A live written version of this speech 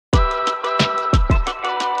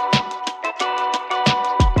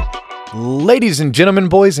Ladies and gentlemen,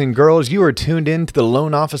 boys and girls, you are tuned in to the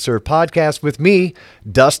Loan Officer Podcast with me,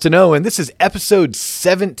 Dustin Owen. This is episode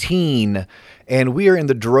 17, and we are in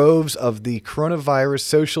the droves of the coronavirus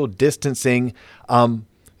social distancing.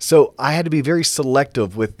 So I had to be very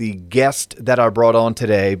selective with the guest that I brought on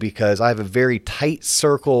today because I have a very tight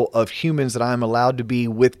circle of humans that I'm allowed to be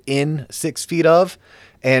within 6 feet of.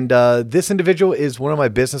 And this individual is one of my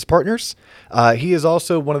business partners. He is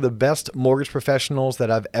also one of the best mortgage professionals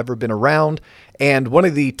that I've ever been around and one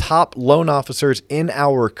of the top loan officers in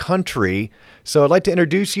our country. So I'd like to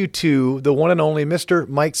introduce you to the one and only Mr.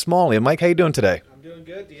 Mike Smalley. Mike, how you doing today? I'm doing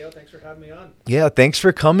good, Dio. Thanks for having me on. Yeah, thanks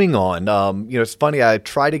for coming on. It's funny. I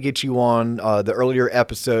tried to get you on the earlier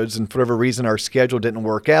episodes, and for whatever reason, our schedule didn't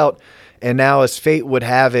work out. And now, as fate would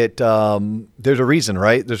have it, there's a reason,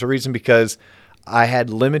 right? There's a reason because I had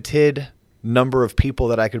limited number of people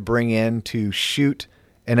that I could bring in to shoot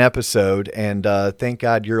an episode. And thank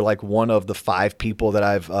God you're like one of the 5 people that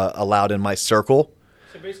I've allowed in my circle.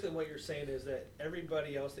 So basically what you're saying is that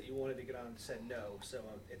everybody else that you wanted to get on said no. So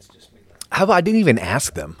it's just me left. How about I didn't even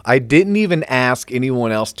ask them. I didn't even ask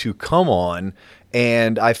anyone else to come on.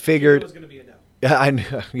 And I figured It was going to be a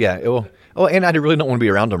no. And I really don't want to be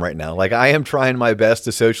around them right now. Like I am trying my best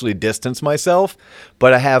to socially distance myself,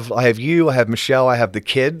 but I have you, I have Michelle, I have the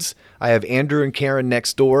kids, I have Andrew and Karen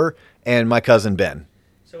next door, and my cousin Ben.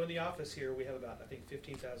 So in the office here, we have about, I think,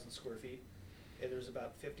 15,000 square feet. And there's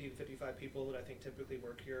about 50 to 55 people that I think typically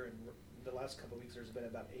work here. And the last couple of weeks, there's been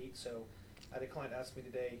about 8. So I had a client ask me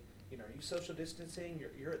today, are you social distancing?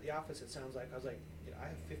 You're at the office, it sounds like. I was like, I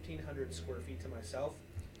have 1,500 square feet to myself.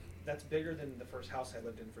 That's bigger than the first house I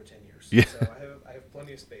lived in for 10 years. Yeah. So I have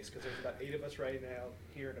plenty of space because there's about 8 of us right now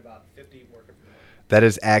here and about 50 working from home. That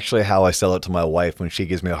is actually how I sell it to my wife when she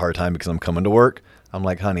gives me a hard time because I'm coming to work. I'm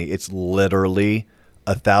like, honey, it's literally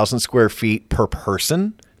 1,000 square feet per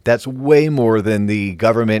person. That's way more than the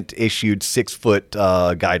government issued 6-foot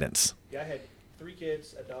guidance. Yeah, I had 3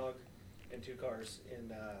 kids, a dog, and 2 cars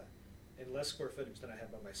in less square footage than I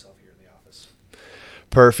had by myself here in the office.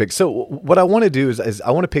 Perfect. So what I want to do is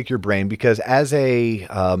I want to pick your brain because as and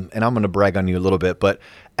I'm going to brag on you a little bit, but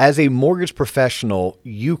as a mortgage professional,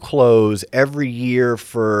 you close every year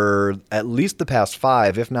for at least the past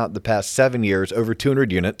 5, if not the past 7 years, over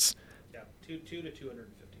 200 units. Yeah, 2 to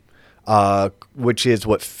 250. Which is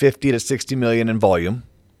what, 50 to 60 million in volume.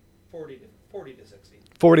 40 to 60.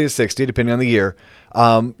 40 to 60, depending on the year.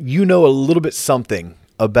 You know a little bit something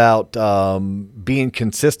about being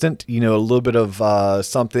consistent, a little bit of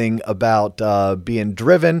something about being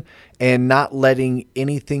driven and not letting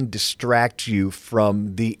anything distract you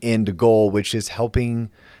from the end goal, which is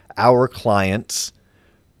helping our clients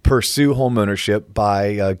pursue home ownership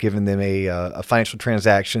by giving them a financial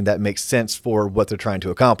transaction that makes sense for what they're trying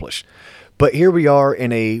to accomplish. But here we are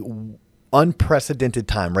in a unprecedented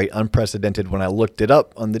time, right? Unprecedented. When I looked it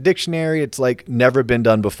up on the dictionary, it's like never been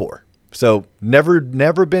done before. So never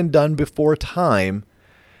been done before time.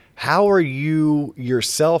 How are you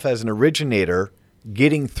yourself as an originator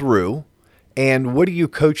getting through? And what are you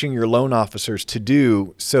coaching your loan officers to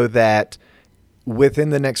do so that within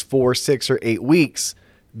the next 4, 6, or 8 weeks,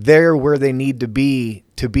 they're where they need to be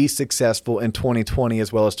successful in 2020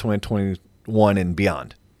 as well as 2021 and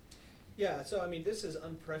beyond? Yeah, so this is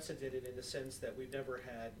unprecedented in the sense that we've never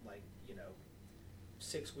had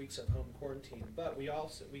 6 weeks of home quarantine, but we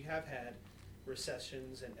have had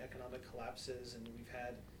recessions and economic collapses, and we've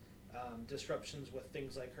had disruptions with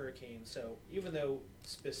things like hurricanes. So even though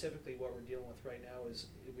specifically what we're dealing with right now is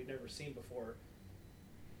we've never seen before,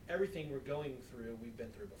 everything we're going through, we've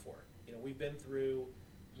been through before. We've been through,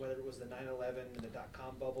 whether it was the 9/11 and the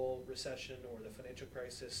dot-com bubble recession or the financial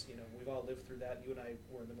crisis, we've all lived through that. You and I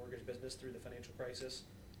were in the mortgage business through the financial crisis.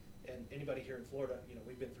 And anybody here in Florida,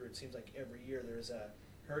 we've been through, it seems like every year there's a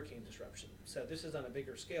hurricane disruption. So this is on a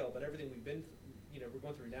bigger scale, but everything we've been, we're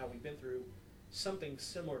going through now, we've been through something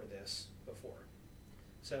similar to this before.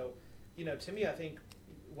 So, to me, I think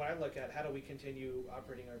when I look at how do we continue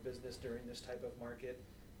operating our business during this type of market,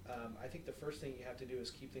 I think the first thing you have to do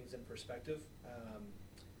is keep things in perspective.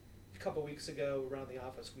 A couple weeks ago around the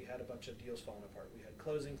office, we had a bunch of deals falling apart. We had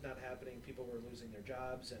closings not happening, people were losing their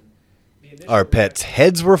jobs, and our pets'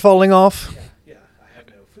 heads were falling off. Yeah. I have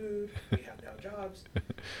no food. We have no jobs.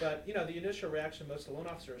 But, the initial reaction of most of the loan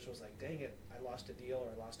officers was like, dang it, I lost a deal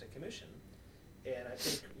or I lost a commission. And I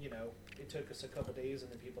think, it took us a couple days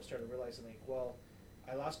and then people started realizing well,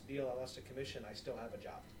 I lost a deal, I lost a commission, I still have a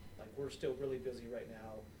job. We're still really busy right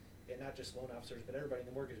now. And not just loan officers, but everybody in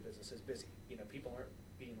the mortgage business is busy. People aren't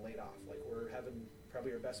being laid off. We're having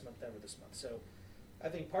probably our best month ever this month. So I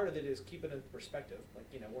think part of it is keep it in perspective.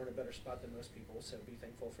 We're in a better spot than most people, so be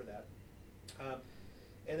thankful for that.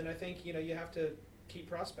 And then I think, you have to keep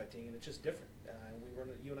prospecting, and it's just different.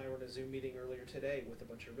 You and I were in a Zoom meeting earlier today with a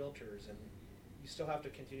bunch of realtors, and you still have to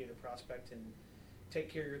continue to prospect and take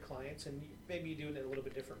care of your clients, and maybe you do it in a little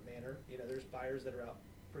bit different manner. There's buyers that are out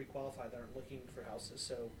pre-qualified that aren't looking for houses,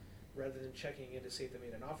 so rather than checking in to see if they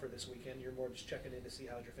made an offer this weekend, you're more just checking in to see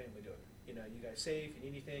how's your family doing. You guys safe? You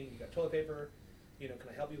need anything? You got toilet paper? Can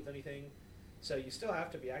I help you with anything? So you still have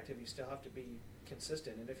to be active. You still have to be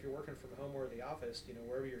consistent. And if you're working from home or the office,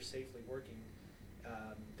 wherever you're safely working,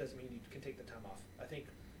 doesn't mean you can take the time off. I think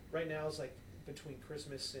right now is like between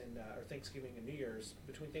Christmas and or Thanksgiving and New Year's.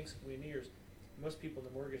 Between Thanksgiving and New Year's, most people in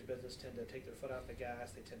the mortgage business tend to take their foot off the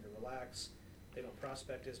gas. They tend to relax. They don't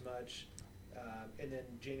prospect as much. And then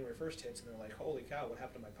January 1st hits, and they're like, holy cow, what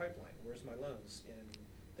happened to my pipeline? Where's my loans? And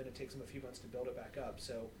then it takes them a few months to build it back up.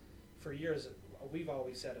 So for years, we've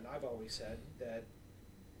always said, and I've always said, that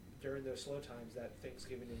during those slow times, that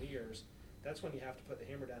Thanksgiving and New Year's, that's when you have to put the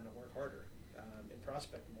hammer down and work harder, and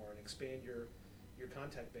prospect more and expand your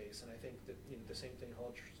contact base. And I think that the same thing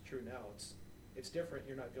holds true now. It's different.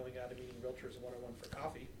 You're not going out and meeting realtors one-on-one for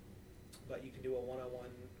coffee, but you can do a one-on-one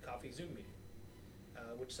coffee Zoom meeting,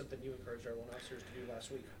 which is something you encouraged our loan officers to do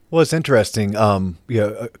last week. Well, it's interesting.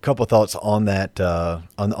 A couple of thoughts on that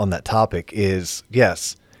on that topic is,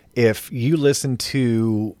 yes, if you listen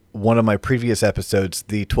to one of my previous episodes,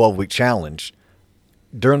 the 12-week challenge,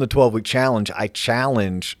 during the 12-week challenge, I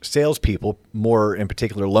challenge salespeople, more in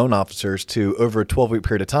particular loan officers, to over a 12-week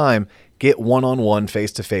period of time, get one-on-one,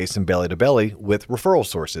 face-to-face, and belly-to-belly with referral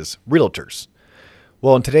sources, realtors.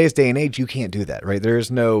 Well, in today's day and age, you can't do that, right? There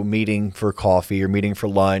is no meeting for coffee or meeting for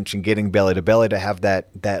lunch and getting belly-to-belly to have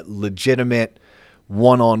that legitimate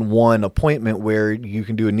one-on-one appointment where you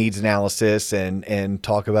can do a needs analysis and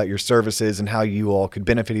talk about your services and how you all could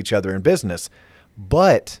benefit each other in business.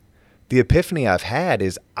 But the epiphany I've had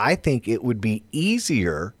is I think it would be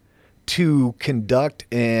easier to conduct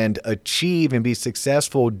and achieve and be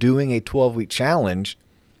successful doing a 12-week challenge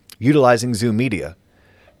utilizing Zoom media.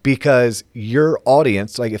 Because your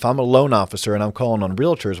audience, like if I'm a loan officer and I'm calling on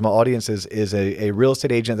realtors, my audience is a real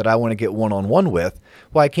estate agent that I want to get one-on-one with.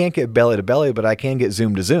 Well, I can't get belly to belly, but I can get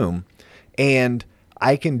Zoom to Zoom. And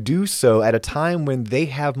I can do so at a time when they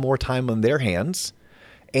have more time on their hands.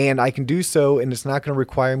 And I can do so, and it's not going to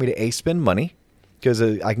require me to spend money, because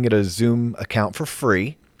I can get a Zoom account for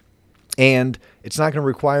free. And it's not going to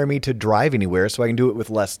require me to drive anywhere, so I can do it with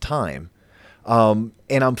less time. And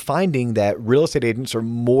I'm finding that real estate agents are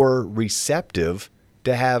more receptive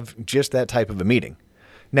to have just that type of a meeting.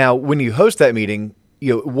 Now, when you host that meeting,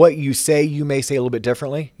 what you say, you may say a little bit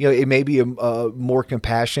differently. It may be a more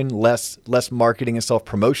compassion, less marketing and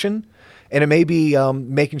self-promotion. And it may be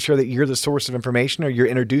making sure that you're the source of information, or you're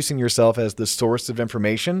introducing yourself as the source of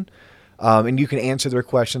information. And you can answer their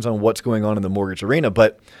questions on what's going on in the mortgage arena.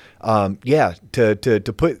 But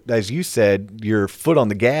to put, as you said, your foot on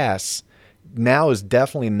the gas, now is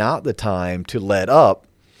definitely not the time to let up.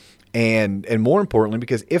 And more importantly,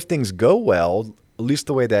 because if things go well, at least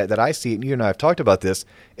the way that I see it, and you and I have talked about this,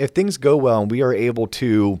 if things go well and we are able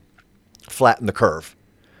to flatten the curve,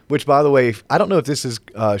 which, by the way, I don't know if this is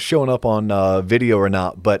showing up on video or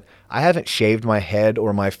not, but I haven't shaved my head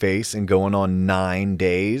or my face in going on 9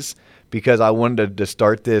 days because I wanted to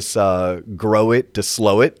start this grow it to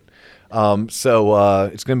slow it. So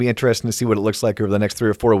it's going to be interesting to see what it looks like over the next 3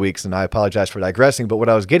 or 4 weeks. And I apologize for digressing. But what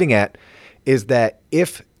I was getting at is that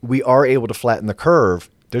if we are able to flatten the curve,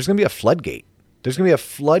 there's going to be a floodgate. There's going to be a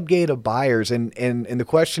floodgate of buyers. And the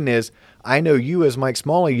question is, I know you as Mike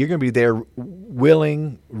Smalley, you're going to be there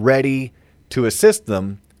willing, ready to assist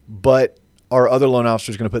them. But are other loan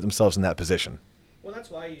officers going to put themselves in that position? Well, that's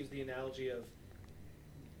why I use the analogy of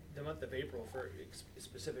the month of April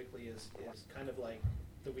specifically is kind of like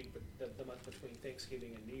the month between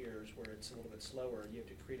Thanksgiving and New Year's, where it's a little bit slower. You have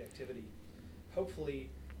to create activity. Hopefully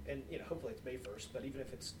it's May 1st, but even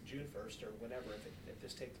if it's June 1st or whenever, if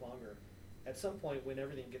this takes longer, at some point when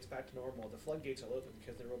everything gets back to normal, the floodgates will open,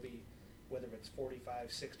 because there will be, whether it's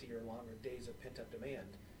 45, 60 or longer days of pent-up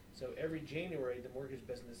demand. So every January, the mortgage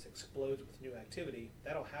business explodes with new activity.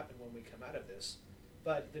 That'll happen when we come out of this.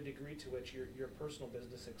 But the degree to which your personal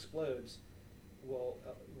business explodes will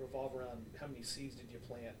revolve around how many seeds did you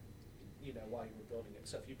plant, while you were building it.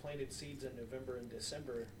 So if you planted seeds in November and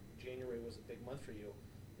December, January was a big month for you.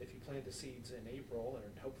 If you planted seeds in April,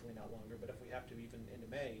 and hopefully not longer, but if we have to even into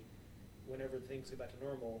May, whenever things get back to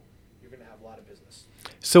normal, you're going to have a lot of business.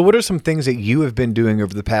 So what are some things that you have been doing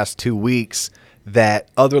over the past 2 weeks that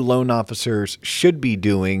other loan officers should be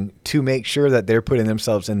doing to make sure that they're putting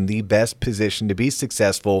themselves in the best position to be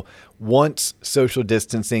successful once social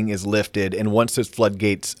distancing is lifted and once those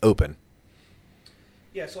floodgates open?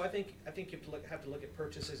 Yeah, so I think you have to look at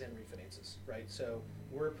purchases and refinances, right? So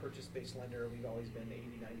we're a purchase-based lender. We've always been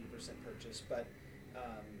 80-90% purchase, but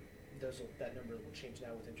that number will change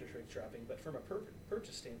now with interest rates dropping. But from a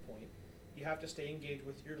purchase standpoint, you have to stay engaged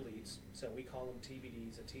with your leads. So we call them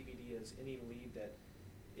TBDs. A TBD is any lead that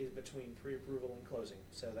is between pre-approval and closing.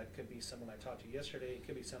 So that could be someone I talked to yesterday. It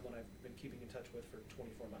could be someone I've been keeping in touch with for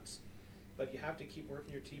 24 months. But you have to keep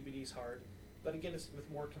working your TBDs hard. But again, it's with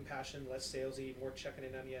more compassion, less salesy, more checking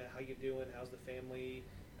in on you. How you doing? How's the family?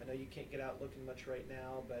 I know you can't get out looking much right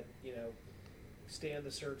now, but stay on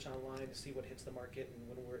the search online to see what hits the market,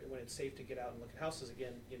 and when it's safe to get out and look at houses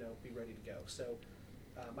again, be ready to go. So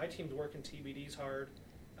my team's working TBDs hard.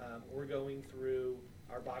 We're going through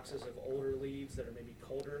our boxes of older leads that are maybe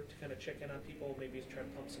colder to kind of check in on people, maybe try to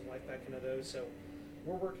pump some life back into those. So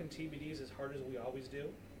we're working TBDs as hard as we always do,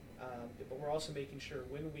 but we're also making sure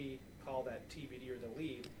when we call that TBD or the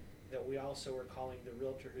lead that we also are calling the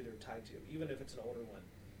realtor who they're tied to, even if it's an older one,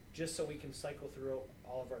 just so we can cycle through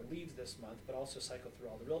all of our leads this month, but also cycle through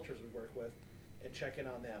all the realtors we work with and check in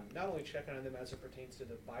on them. Not only check in on them as it pertains to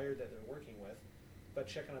the buyer that they're working with, but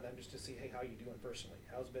check in on them just to see, hey, how you doing personally?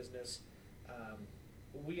 How's business?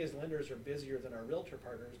 We as lenders are busier than our realtor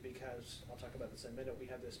partners because, I'll talk about this in a minute, we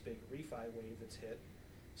have this big refi wave that's hit.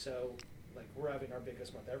 So like we're having our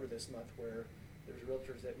biggest month ever this month, where there's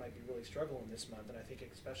realtors that might be really struggling this month, and I think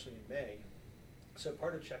especially in May. So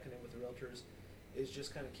part of checking in with the realtors is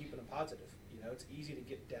just kind of keeping them positive. It's easy to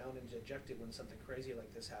get down and dejected when something crazy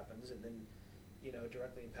like this happens, and then it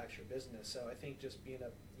directly impacts your business. So I think just being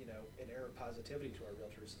an air of positivity to our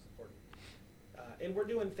realtors is important. And we're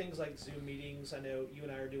doing things like Zoom meetings. I know you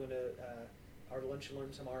and I are doing our lunch and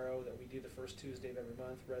learn tomorrow that we do the first Tuesday of every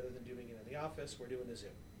month. Rather than doing it in the office, we're doing a Zoom.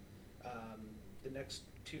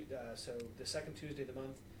 So the second Tuesday of the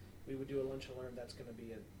month, we would do a lunch and learn. That's going to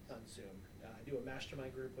be on Zoom. I do a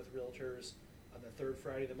mastermind group with realtors on the third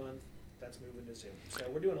Friday of the month. That's moving to Zoom. So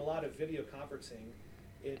we're doing a lot of video conferencing.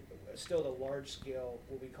 It's still the large scale,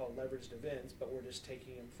 what we call leveraged events, but we're just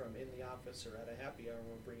taking them from in the office or at a happy hour and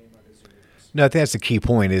we're bringing them onto Zoom meetings. No, I think that's the key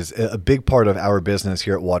point. Is a big part of our business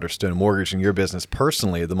here at Waterstone Mortgage and your business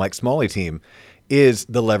personally, the Mike Smalley team, is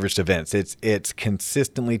the leveraged events. It's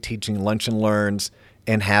consistently teaching lunch and learns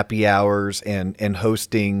and happy hours and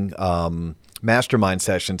hosting mastermind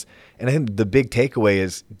sessions. And I think the big takeaway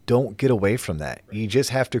is don't get away from that. Right. You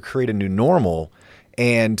just have to create a new normal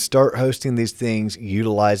and start hosting these things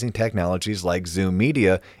utilizing technologies like Zoom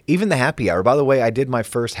Media, even the happy hour. By the way, I did my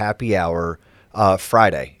first happy hour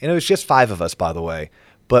Friday, and it was just 5 of us, by the way.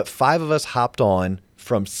 But 5 of us hopped on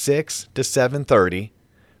from 6 to 7:30,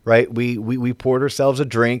 right? We poured ourselves a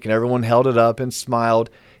drink, and everyone held it up and smiled,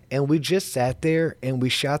 and we just sat there and we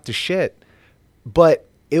shot the shit. But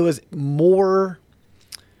it was more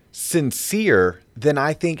sincere than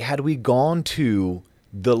I think had we gone to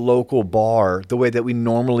the local bar the way that we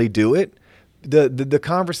normally do it. The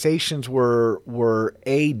conversations were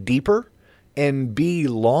A, deeper, and B,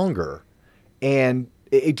 longer. And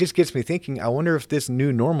it just gets me thinking, I wonder if this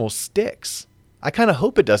new normal sticks. I kind of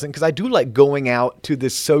hope it doesn't, because I do like going out to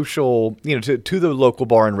this social, to the local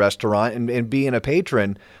bar and restaurant and being a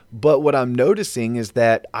patron. But what I'm noticing is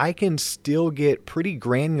that I can still get pretty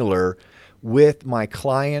granular with my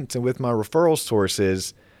clients and with my referral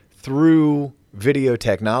sources through video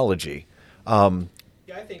technology. Yeah,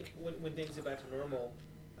 I think when things get back to normal,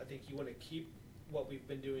 I think you want to keep what we've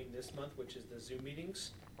been doing this month, which is the Zoom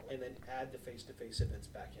meetings, and then add the face-to-face events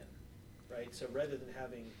back in, right? So rather than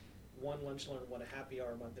having one lunch learn, one a happy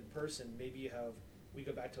hour a month in person, maybe we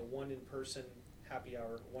go back to one in-person happy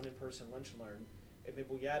hour, one in-person lunch and learn, and maybe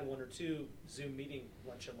we add 1 or 2 Zoom meeting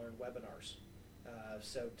lunch and learn webinars.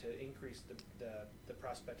 So to increase the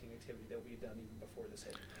prospecting activity that we've done even before this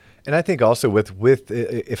hit. And I think also with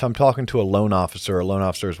if I'm talking to a loan officer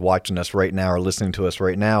is watching us right now or listening to us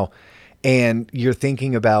right now, and you're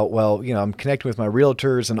thinking about, well, I'm connecting with my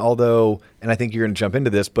realtors, and I think you're going to jump into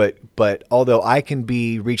this, but although I can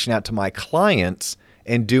be reaching out to my clients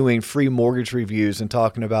and doing free mortgage reviews and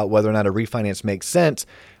talking about whether or not a refinance makes sense,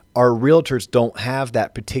 our realtors don't have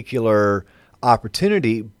that particular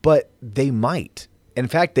opportunity, but they might. In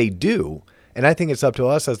fact, they do. And I think it's up to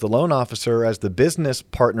us as the loan officer, as the business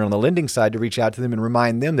partner on the lending side, to reach out to them and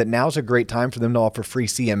remind them that now's a great time for them to offer free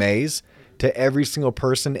CMAs to every single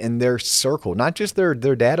person in their circle, not just their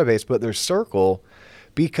database, but their circle,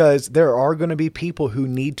 because there are going to be people who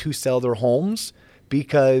need to sell their homes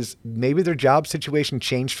because maybe their job situation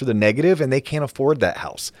changed for the negative and they can't afford that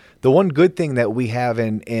house. The one good thing that we have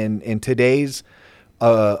in today's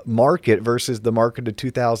market versus the market of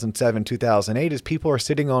 2007, 2008 is people are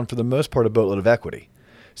sitting on, for the most part, a boatload of equity.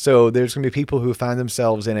 So there's going to be people who find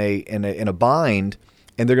themselves in a bind,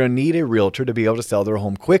 and they're going to need a realtor to be able to sell their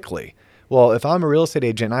home quickly. Well, if I'm a real estate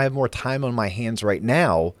agent and I have more time on my hands right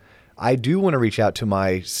now, I do want to reach out to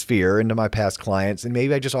my sphere and to my past clients, and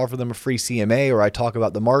maybe I just offer them a free CMA, or I talk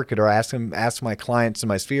about the market, or ask my clients in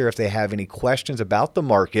my sphere if they have any questions about the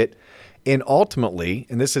market. And ultimately,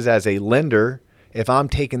 and this is as a lender, if I'm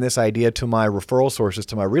taking this idea to my referral sources,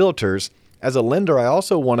 to my realtors, as a lender, I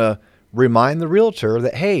also want to remind the realtor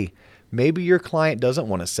that, hey, maybe your client doesn't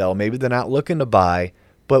want to sell. Maybe they're not looking to buy,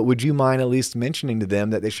 but would you mind at least mentioning to them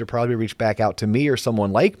that they should probably reach back out to me or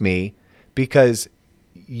someone like me, because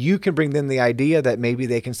you can bring them the idea that maybe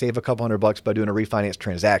they can save a couple $100 by doing a refinance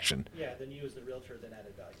transaction. Yeah, then you as the realtor then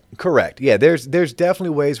added value. Correct. Yeah, there's definitely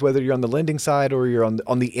ways, whether you're on the lending side or you're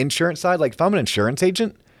on the insurance side. Like if I'm an insurance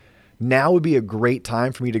agent, now would be a great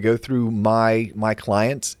time for me to go through my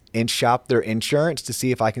clients and shop their insurance to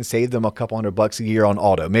see if I can save them a couple $100 a year on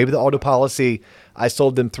auto. Maybe the auto policy I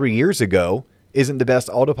sold them 3 years ago isn't the best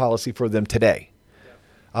auto policy for them today.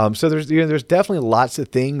 So there's definitely lots of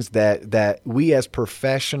things that we as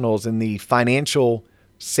professionals in the financial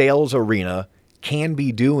sales arena can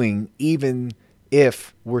be doing, even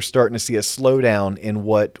if we're starting to see a slowdown in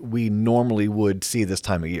what we normally would see this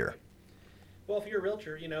time of year. Well, if you're a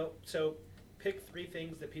realtor, so pick 3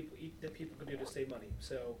 things that people can do to save money.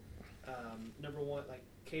 So number 1, like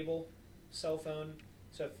cable, cell phone.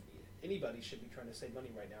 So if anybody should be trying to save money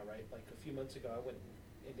right now, right? Like a few months ago, I went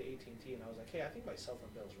into AT&T and I was like, hey, I think my cell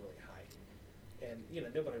phone bill is really high. And,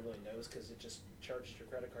 nobody really knows because it just charges your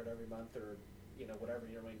credit card every month or, whatever.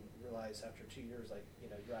 You don't even realize after 2 years, like,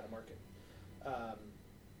 you're out of market.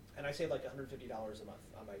 And I saved like $150 a month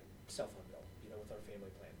on my cell phone bill, with our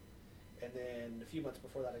family plan. And then a few months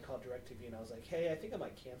before that, I called DirecTV and I was like, hey, I think I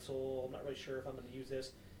might cancel. I'm not really sure if I'm going to use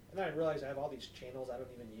this. And then I realized I have all these channels I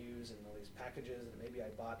don't even use and all these packages that maybe I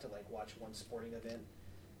bought to like watch one sporting event.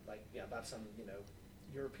 Like, I bought some,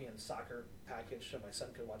 European soccer package so my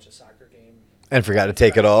son could watch a soccer game. And forgot to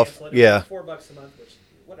take it off. Yeah. $4 a month, which,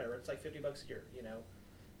 whatever, it's like $50 a year,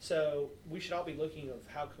 So we should all be looking of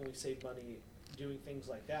how can we save money doing things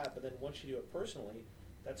like that. But then once you do it personally,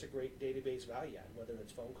 that's a great database value add, whether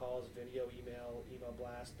it's phone calls, video, email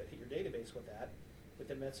blast, but hit your database with that, with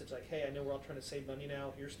the message like, hey, I know we're all trying to save money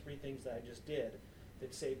now. Here's 3 things that I just did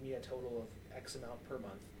that saved me a total of X amount per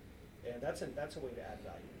month. And that's a way to add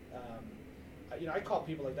value. I call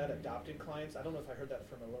people like that adopted clients. I don't know if I heard that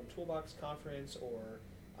from a Loan Toolbox conference or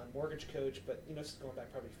on Mortgage Coach, but this is going back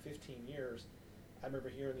probably 15 years. I remember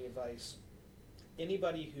hearing the advice,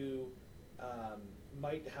 anybody who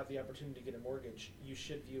might have the opportunity to get a mortgage, you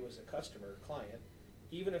should view as a customer, client,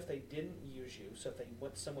 even if they didn't use you. So if they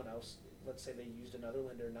went someone else, let's say they used another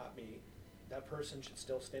lender, not me, that person should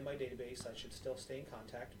still stay in my database. I should still stay in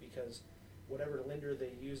contact because whatever lender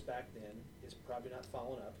they used back then is probably not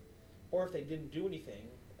following up. Or if they didn't do anything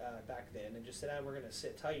back then and just said, we're going to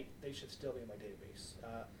sit tight, they should still be in my database.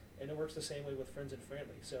 And it works the same way with friends and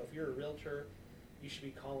family. So if you're a realtor, you should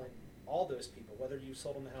be calling all those people, whether you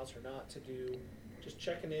sold them the house or not, to do just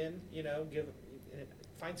checking in,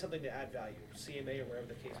 find something to add value, CMA or wherever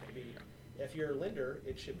the case may be. If you're a lender,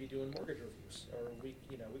 it should be doing mortgage reviews, or we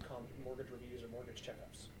call them mortgage reviews or mortgage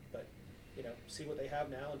checkups. But, see what they have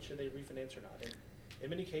now and should they refinance or not. And in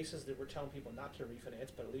many cases, that we're telling people not to refinance,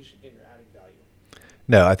 but at least you're adding value.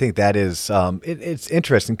 No, I think that is it's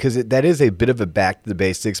interesting because that is a bit of a back to the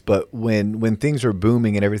basics. But when things are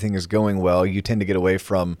booming and everything is going well, you tend to get away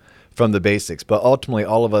from the basics. But ultimately,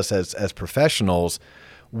 all of us as professionals,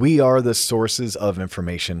 we are the sources of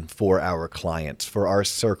information for our clients, for our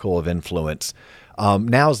circle of influence.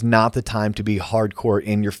 Now's not the time to be hardcore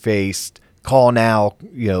in your face. Call now,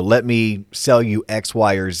 let me sell you X,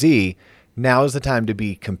 Y, or Z. Now is the time to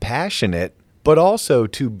be compassionate, but also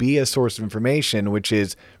to be a source of information, which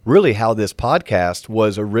is really how this podcast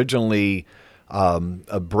was originally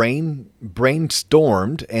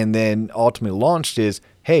brainstormed and then ultimately launched is,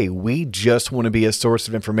 hey, we just want to be a source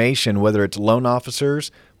of information, whether it's loan officers,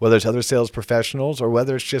 whether it's other sales professionals, or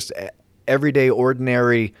whether it's just everyday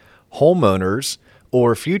ordinary homeowners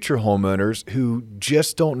or future homeowners who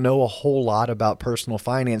just don't know a whole lot about personal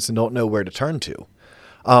finance and don't know where to turn to.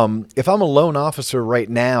 If I'm a loan officer right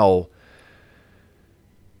now,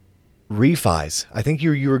 refis. I think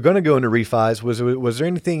you were going to go into refis. Was there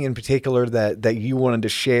anything in particular that you wanted to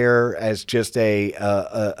share as just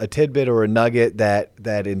a tidbit or a nugget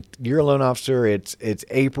that in you're a loan officer, it's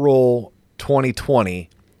April 2020.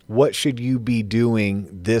 What should you be doing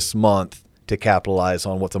this month to capitalize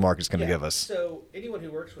on what the market's going to give us? So anyone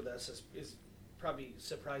who works with us is probably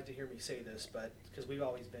surprised to hear me say this, but because we've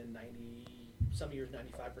always been some years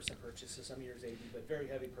 95% purchases, some years 80, but very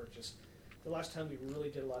heavy purchase. The last time we really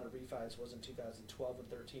did a lot of refis was in 2012 and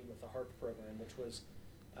 13 with the HARP program, which was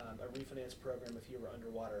a refinance program if you were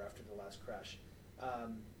underwater after the last crash.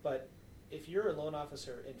 But if you're a loan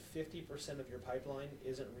officer and 50% of your pipeline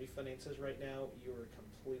isn't refinances right now, you are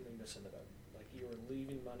completely missing the boat. Like, you are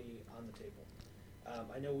leaving money on the table.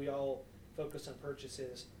 I know we all focus on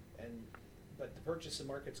purchases, but the purchase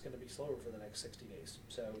market's going to be slower for the next 60 days.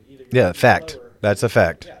 So either you're fact. slower, That's a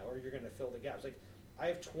fact. Yeah, or you're going to fill the gaps. Like, I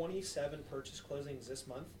have 27 purchase closings this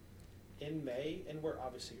month in May, and we're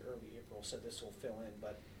obviously early April, so this will fill in,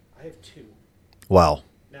 but I have 2. Wow.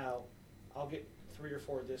 Now, I'll get 3 or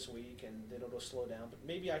 4 this week, and then it'll slow down, but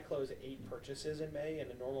maybe I close 8 purchases in May,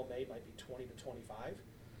 and a normal May might be 20 to 25.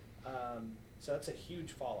 So that's a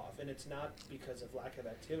huge fall off, and it's not because of lack of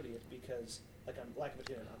activity. It's because, like, lack of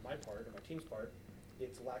activity on my part or my team's part,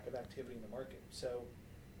 it's lack of activity in the market. So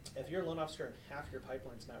if you're a loan officer and half your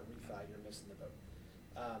pipeline's not refi, you're missing the boat.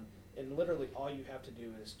 And literally all you have to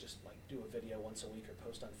do is just like do a video once a week or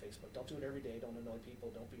post on Facebook. Don't do it every day. Don't annoy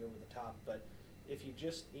people. Don't be over the top. But if you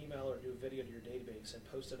just email or do a video to your database and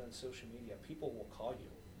post it on social media, people will call you.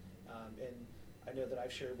 And I know that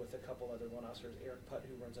I've shared with a couple other loan officers, Eric Putt,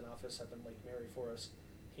 who runs an office up in Lake Mary for us.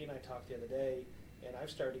 He and I talked the other day, and I've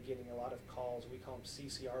started getting a lot of calls. We call them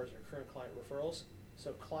CCRs, or current client referrals.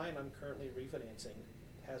 So client I'm currently refinancing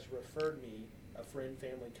has referred me a friend,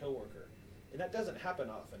 family, coworker. And that doesn't happen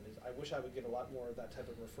often. I wish I would get a lot more of that type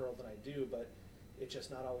of referral than I do, but it's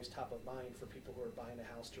just not always top of mind for people who are buying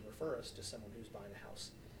a house to refer us to someone who's buying a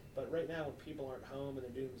house. But right now, when people aren't home and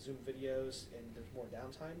they're doing Zoom videos and there's more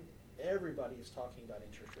downtime, everybody is talking about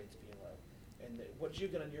interest rates being low. And what did you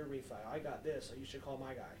get on your refi? I got this, so you should call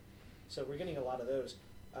my guy. So we're getting a lot of those.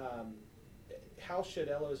 How should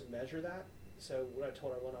LOs measure that? So what I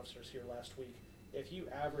told our loan officers here last week, if you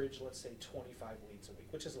average, let's say, 25 leads a week,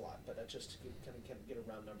 which is a lot, but that's just to kind of get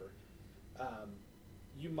a round number,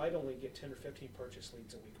 you might only get 10 or 15 purchase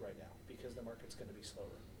leads a week right now because the market's going to be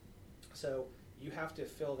slower. So you have to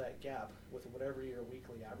fill that gap with whatever your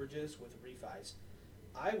weekly average is with refis.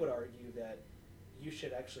 I would argue that you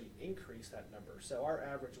should actually increase that number. So our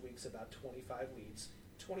average week's about 25 leads,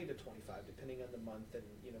 20 to 25, depending on the month and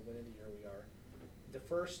when in the year we are. The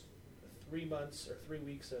first 3 months or 3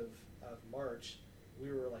 weeks of March,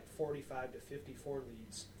 we were like 45 to 54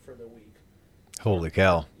 leads for the week. Holy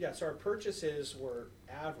cow. Yeah, so our purchases were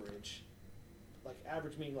average, like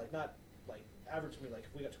average meaning like not like average meaning like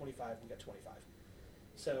if we got 25, we got 25.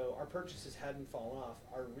 So our purchases hadn't fallen off.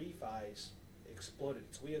 Our refis exploded.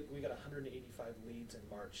 So we got 185 leads in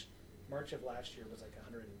March. March of last year was like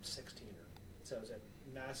 116, so it was a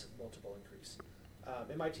massive multiple increase.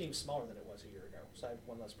 And my team's smaller than it was a year ago, so I have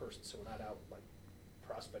one less person, so we're not out like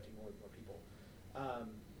prospecting more people.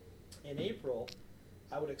 In April,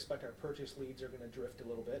 I would expect our purchase leads are going to drift a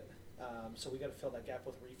little bit, so we got to fill that gap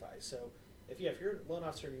with refis. So if you're a loan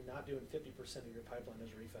officer and you're not doing 50% of your pipeline as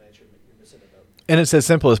a refinance, you're missing the boat. And it's as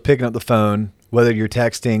simple as picking up the phone, whether you're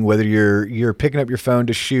texting, whether you're picking up your phone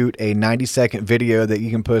to shoot a 90-second video that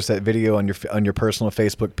you can post that video on your personal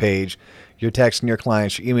Facebook page. You're texting your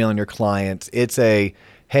clients, you're emailing your clients. It's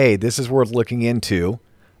hey, this is worth looking into.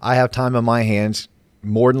 I have time on my hands.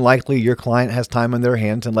 More than likely, your client has time on their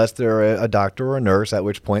hands unless they're a doctor or a nurse, at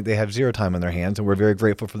which point they have zero time on their hands, and we're very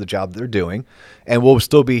grateful for the job they're doing. And we'll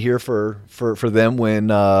still be here for them when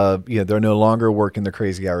they're no longer working the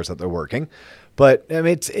crazy hours that they're working. But I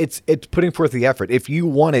mean, it's putting forth the effort. If you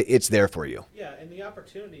want it, it's there for you. Yeah, and the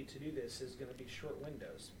opportunity to do this is going to be short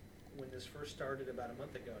windows. When this first started about a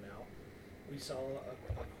month ago now, we saw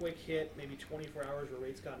a quick hit, maybe 24 hours where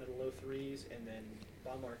rates got into the low threes, and then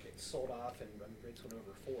bond market sold off and rates went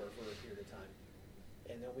over 4 for a period of time.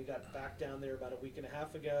 And then we got back down there about a week and a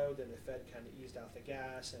half ago. Then the Fed kind of eased out the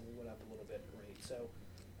gas, and we went up a little bit in rate. So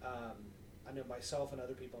I know myself and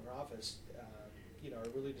other people in our office, are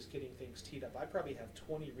really just getting things teed up. I probably have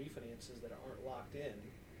 20 refinances that aren't locked in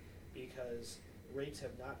because rates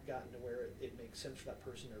have not gotten to where it makes sense for that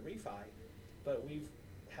person to refi. But we've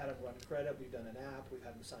had them run credit. We've done an app. We've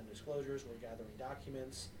had them sign disclosures. We're gathering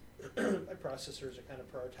documents. My processors are kind of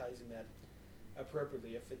prioritizing that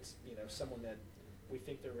appropriately. If it's someone that we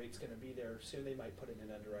think their rate's going to be there soon, they might put it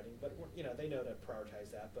in underwriting. But they know to prioritize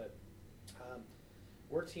that. But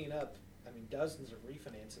we're teeing up, dozens of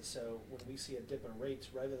refinances. So when we see a dip in rates,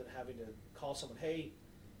 rather than having to call someone, hey,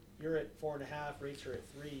 you're at 4.5, rates are at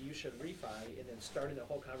 3, you should refi, and then starting the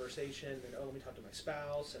whole conversation, and let me talk to my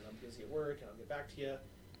spouse, and I'm busy at work, and I'll get back to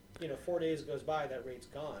you. 4 days goes by, that rate's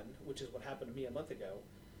gone, which is what happened to me a month ago.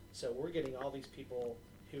 So we're getting all these people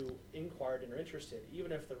who inquired and are interested,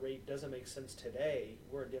 even if the rate doesn't make sense today,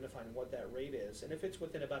 we're identifying what that rate is. And if it's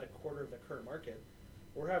within about a quarter of the current market,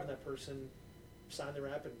 we're having that person sign their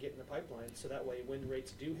app and get in the pipeline. So that way, when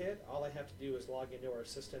rates do hit, all I have to do is log into our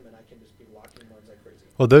system and I can just be locking ones like crazy.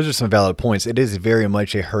 Well, those are some valid points. It is very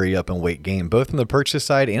much a hurry up and wait game, both on the purchase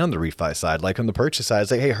side and on the refi side. Like on the purchase side,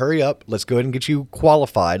 it's like, hey, hurry up. Let's go ahead and get you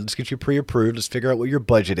qualified. Let's get you pre-approved. Let's figure out what your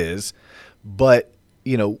budget is. But,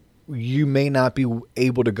 you may not be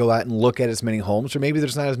able to go out and look at as many homes, or maybe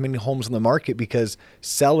there's not as many homes on the market because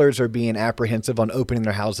sellers are being apprehensive on opening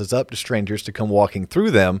their houses up to strangers to come walking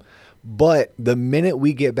through them. But the minute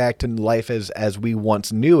we get back to life as we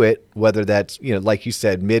once knew it, whether that's, like you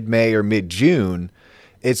said, mid-May or mid-June,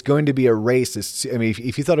 it's going to be a race.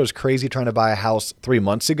 If you thought it was crazy trying to buy a house 3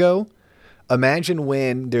 months ago, imagine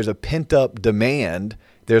when there's a pent-up demand,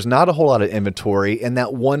 there's not a whole lot of inventory, and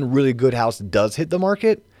that one really good house does hit the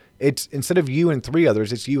market. It's instead of you and 3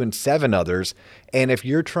 others, it's you and 7 others. And if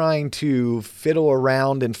you're trying to fiddle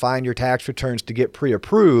around and find your tax returns to get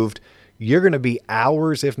pre-approved, you're going to be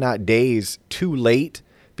hours, if not days, too late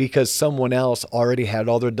because someone else already had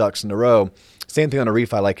all their ducks in a row. Same thing on a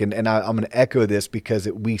refi. And I'm going to echo this because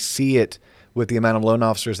we see it with the amount of loan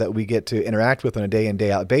officers that we get to interact with on a day in,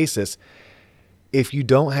 day out basis. If you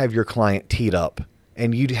don't have your client teed up,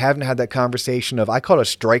 and you haven't had that conversation of, I call it a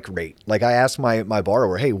strike rate. Like I asked my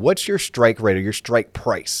borrower, hey, what's your strike rate or your strike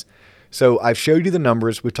price? So I've showed you the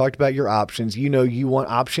numbers. We've talked about your options. You want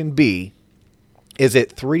option B. Is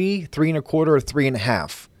it 3, 3.25, or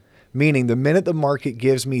 3.5? Meaning the minute the market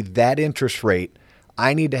gives me that interest rate,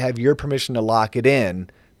 I need to have your permission to lock it in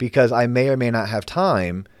because I may or may not have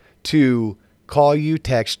time to call you,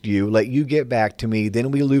 text you, let you get back to me.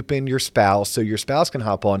 Then we loop in your spouse so your spouse can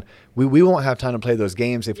hop on. We won't have time to play those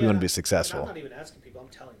games if we want to be successful. I'm not even asking people. I'm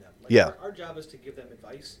telling them. Our job is to give them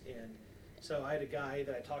advice. And so I had a guy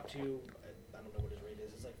that I talked to. I don't know what his rate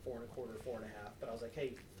is. It's like 4.25, 4.5. But I was like,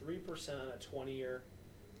 hey, 3% on a 20-year.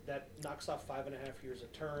 That knocks off 5.5 years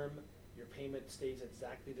of term. Your payment stays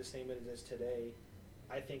exactly the same as it is today.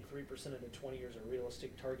 I think 3% in the 20 years is a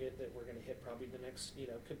realistic target that we're going to hit probably the next,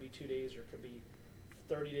 could be 2 days or could be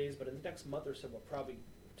 30 days, but in the next month or so we'll probably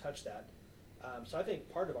touch that. So I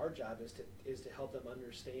think part of our job is to help them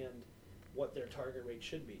understand what their target rate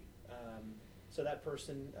should be. So that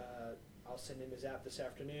person, I'll send him his app this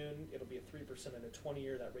afternoon. It'll be a 3% in a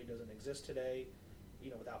 20-year. That rate doesn't exist today,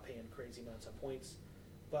 without paying crazy amounts of points.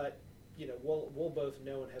 But we'll both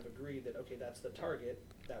know and have agreed that, okay, that's the target.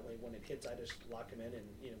 That way when it hits, I just lock them in and,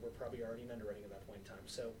 we're probably already in underwriting at that point in time.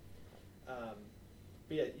 So, but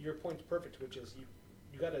yeah, your point's perfect, which is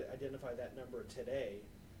you got to identify that number today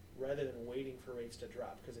rather than waiting for rates to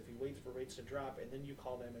drop. Because if you wait for rates to drop and then you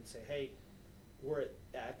call them and say, hey, we're at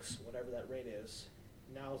X, whatever that rate is,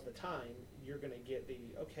 now's the time, you're going to get the,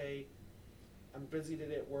 okay, I'm busy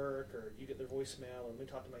today at work, or you get their voicemail, and we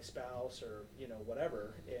talk to my spouse, or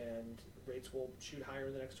whatever, and rates will shoot higher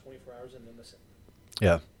in the next 24 hours and then miss it.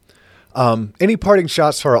 Yeah. Any parting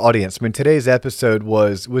shots for our audience? Today's episode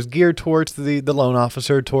was geared towards the loan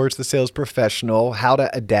officer, towards the sales professional, how to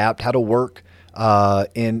adapt, how to work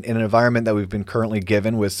in an environment that we've been currently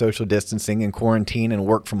given with social distancing and quarantine and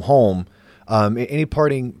work from home. Any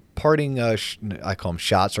parting I call them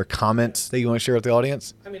shots or comments that you want to share with the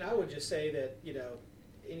audience? I would just say that,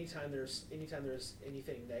 anytime there's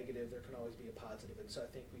anything negative, there can always be a positive. And so I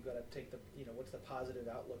think we've got to take what's the positive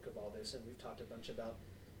outlook of all this? And we've talked a bunch about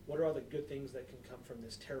what are all the good things that can come from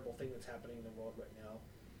this terrible thing that's happening in the world right now.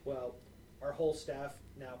 Well, our whole staff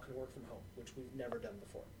now can work from home, which we've never done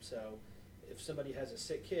before. So if somebody has a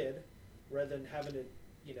sick kid, rather than having to,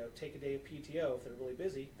 take a day of PTO, if they're really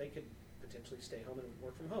busy, they could potentially stay home and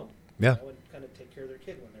work from home. Yeah. And kind of take care of their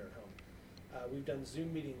kid when they're at home. We've done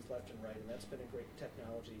Zoom meetings left and right, and that's been a great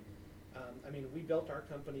technology. We built our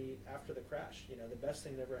company after the crash. The best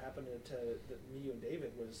thing that ever happened to me, you, and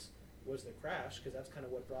David was the crash, because that's kind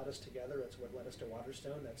of what brought us together. That's what led us to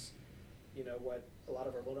Waterstone. That's, what a lot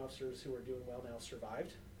of our loan officers who are doing well now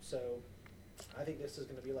survived. So I think this is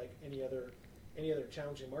going to be like any other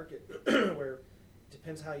challenging market where it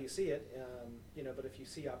depends how you see it, but if you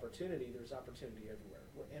see opportunity, there's opportunity everywhere.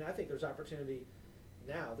 And I think there's opportunity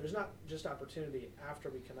now. There's not just opportunity after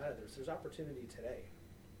we come out of this. There's opportunity today.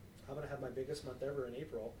 I'm going to have my biggest month ever in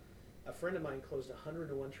April. A friend of mine closed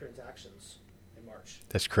 101 transactions in March.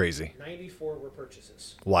 That's crazy. 94 were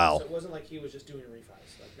purchases. Wow. So it wasn't like he was just doing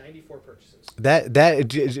refis. Like 94 purchases.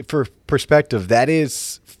 That for perspective, that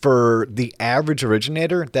is for the average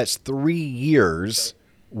originator, that's 3 years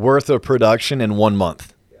worth of production in 1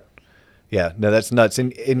 month. Yeah. Yeah. No, that's nuts. He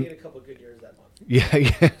had a couple of good years that month.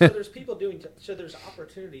 Yeah. So there's people so there's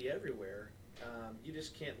opportunity everywhere. You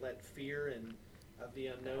just can't let fear and of the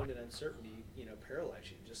unknown and uncertainty, paralyze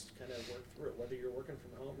you. Just kind of work through it. Whether you're working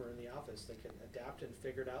from home or in the office, they can adapt and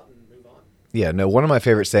figure it out and move on. Yeah, no, one of my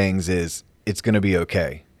favorite sayings is, it's going to be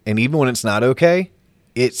okay. And even when it's not okay,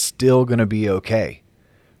 it's still going to be okay,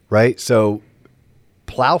 right? So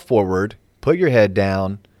plow forward, put your head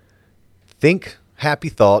down, think happy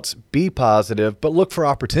thoughts, be positive, but look for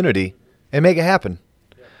opportunity and make it happen.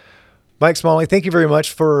 Yeah. Mike Smalley, thank you very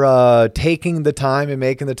much for taking the time and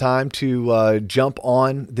making the time to jump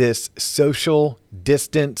on this social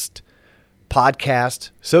distanced podcast,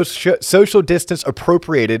 social distance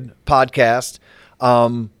appropriated podcast.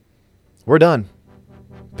 We're done.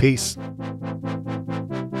 Peace.